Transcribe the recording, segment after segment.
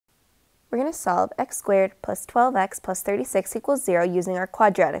We're going to solve x squared plus 12x plus 36 equals 0 using our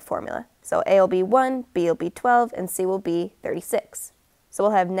quadratic formula. So a will be 1, b will be 12, and c will be 36. So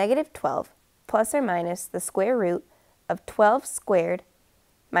we'll have negative 12 plus or minus the square root of 12 squared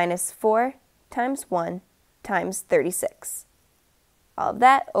minus 4 times 1 times 36. All of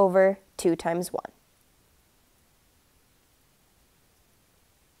that over 2 times 1.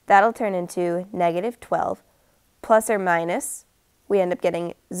 That'll turn into negative 12 plus or minus, we end up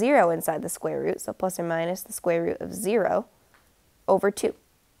getting 0 inside the square root, so plus or minus the square root of 0 over 2.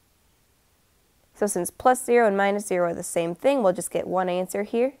 So since plus 0 and minus 0 are the same thing, we'll just get one answer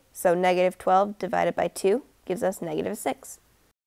here. So negative 12 divided by 2 gives us negative 6.